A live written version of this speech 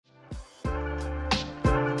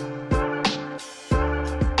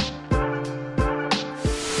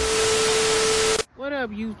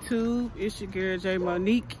up, YouTube? It's your girl J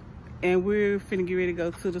Monique, and we're finna get ready to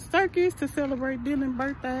go to the circus to celebrate Dylan's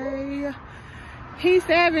birthday. He's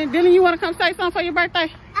 7. Dylan, you wanna come say something for your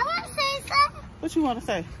birthday? I wanna say something. What you wanna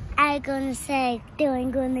say? I'm gonna say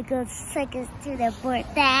Dylan gonna go to circus to the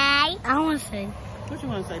birthday. I wanna say. What you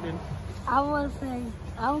wanna say, Dylan? I wanna say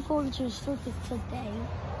I'm going to the circus today.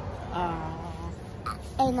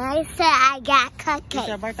 And I said I got cupcakes. It's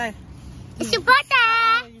your birthday? It's your birthday!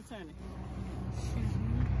 How old are you turning?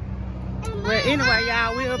 Well, anyway,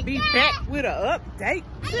 y'all, we'll be back with an update.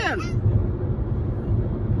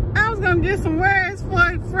 I was gonna get some words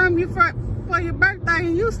from you for your birthday,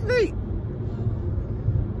 and you sleep.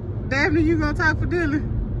 Daphne, you gonna talk for Dylan?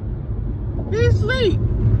 He sleep.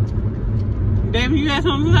 Daphne, you got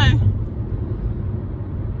something to say?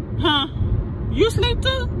 Huh? You sleep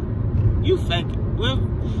too? You fake it. Well,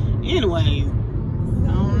 anyways,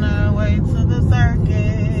 on our way to the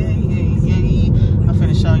circus. I'm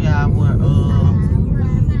finna show y'all what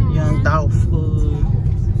young Dolph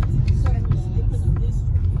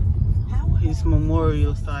his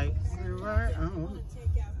memorial site.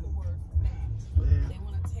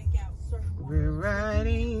 We're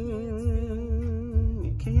riding.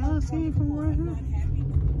 Can y'all see it from right here?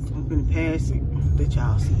 I'm gonna pass it. Let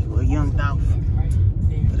y'all see what young Dolph.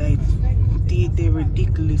 They did their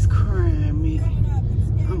ridiculous crime.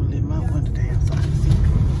 I'm gonna let my window down so I can see.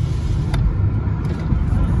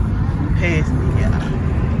 Pass me, y'all.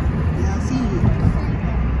 Y'all see it?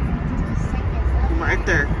 Right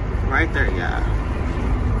there. Right there, y'all.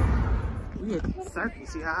 We at the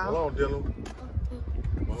circus, y'all. Hello, Dylan.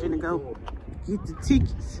 Finna go get the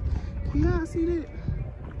tickets. Can y'all see that?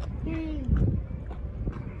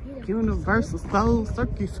 Universoul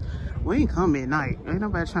Circus. We ain't come at night. Ain't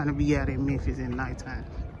nobody trying to be out in Memphis at nighttime.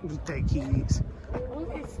 We take kids. What's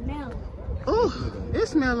that smell? Ooh, it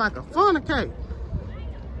smells like a funnel cake.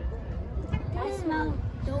 That smells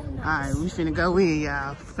donuts. Alright, we finna go in,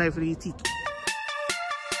 y'all. Pay for these tickets.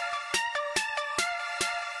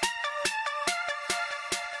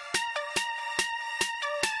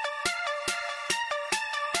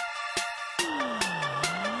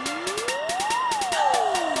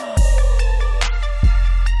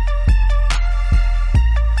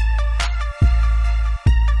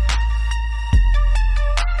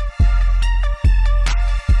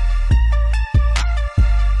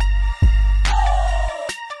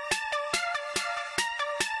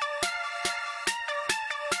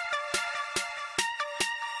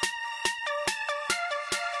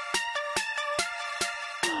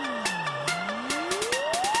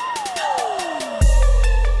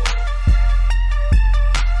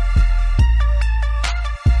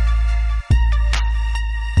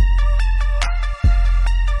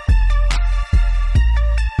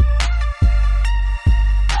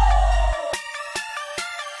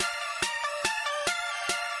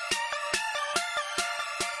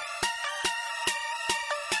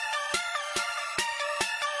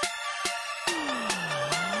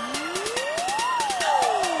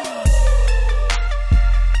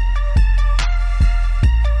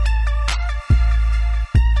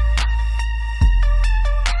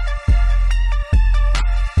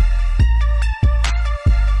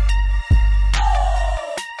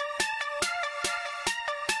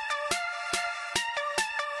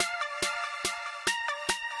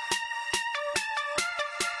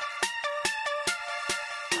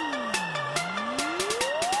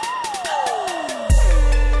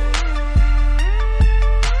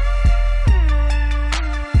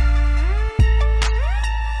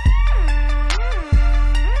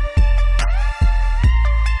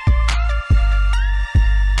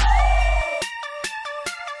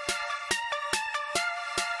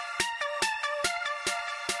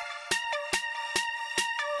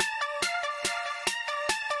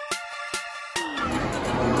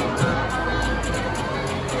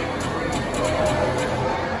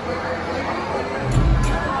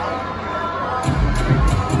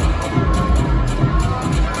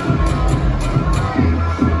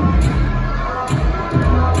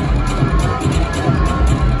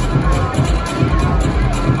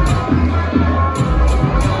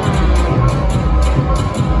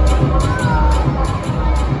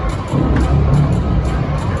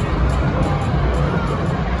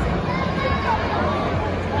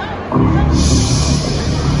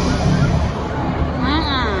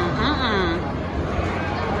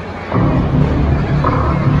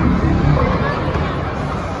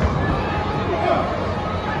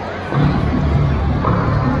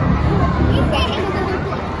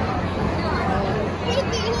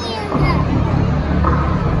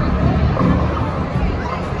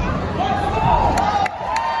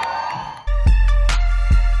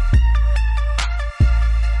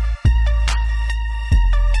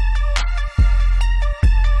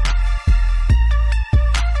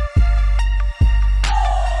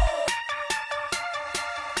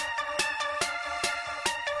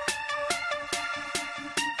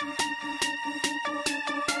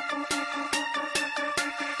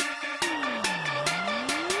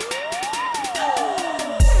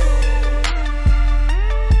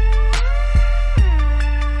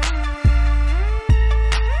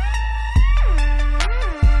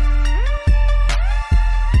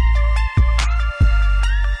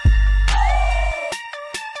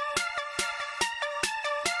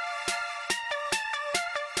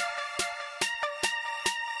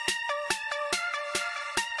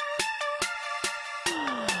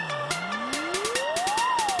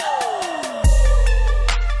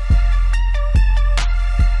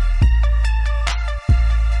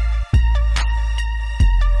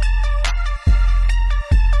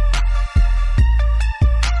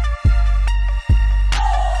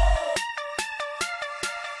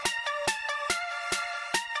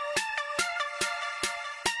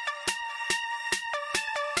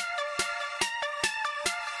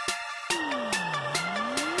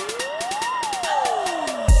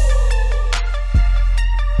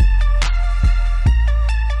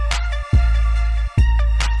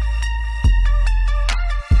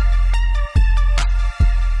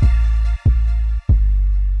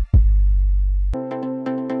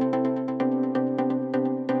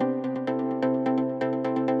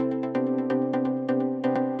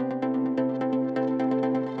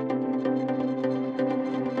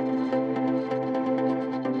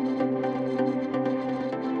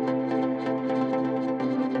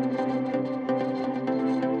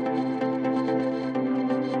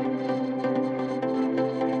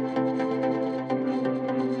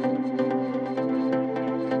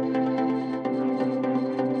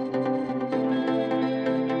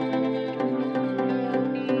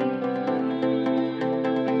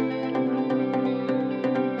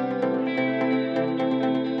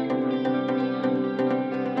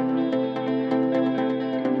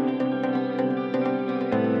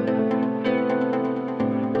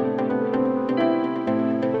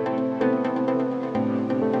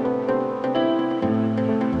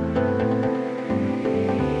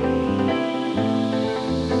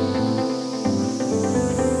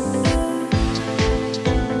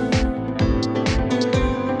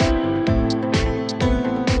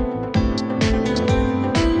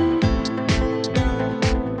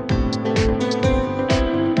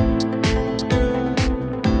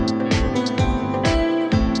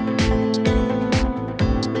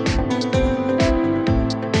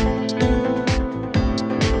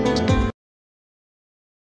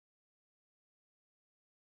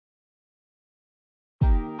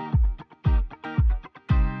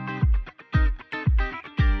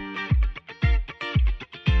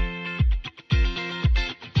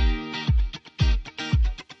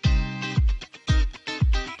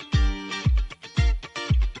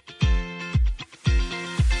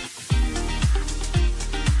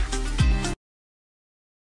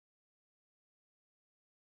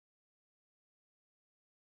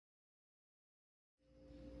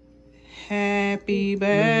 Happy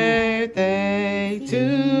birthday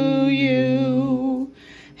to you.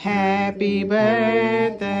 Happy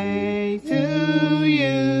birthday to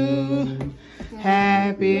you.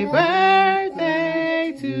 Happy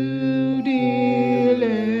birthday to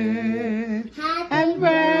Dylan. Happy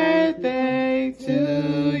birthday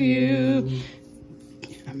to you.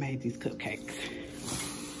 I made these cupcakes.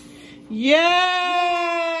 Yay!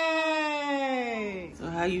 So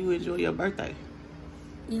how you enjoy your birthday?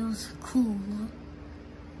 It was cool.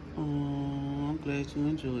 Oh, I'm glad you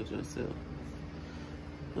enjoyed yourself.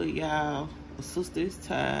 But y'all, my sister is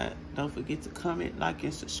tired. Don't forget to comment, like,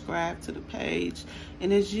 and subscribe to the page.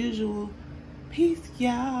 And as usual, peace,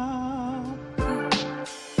 y'all.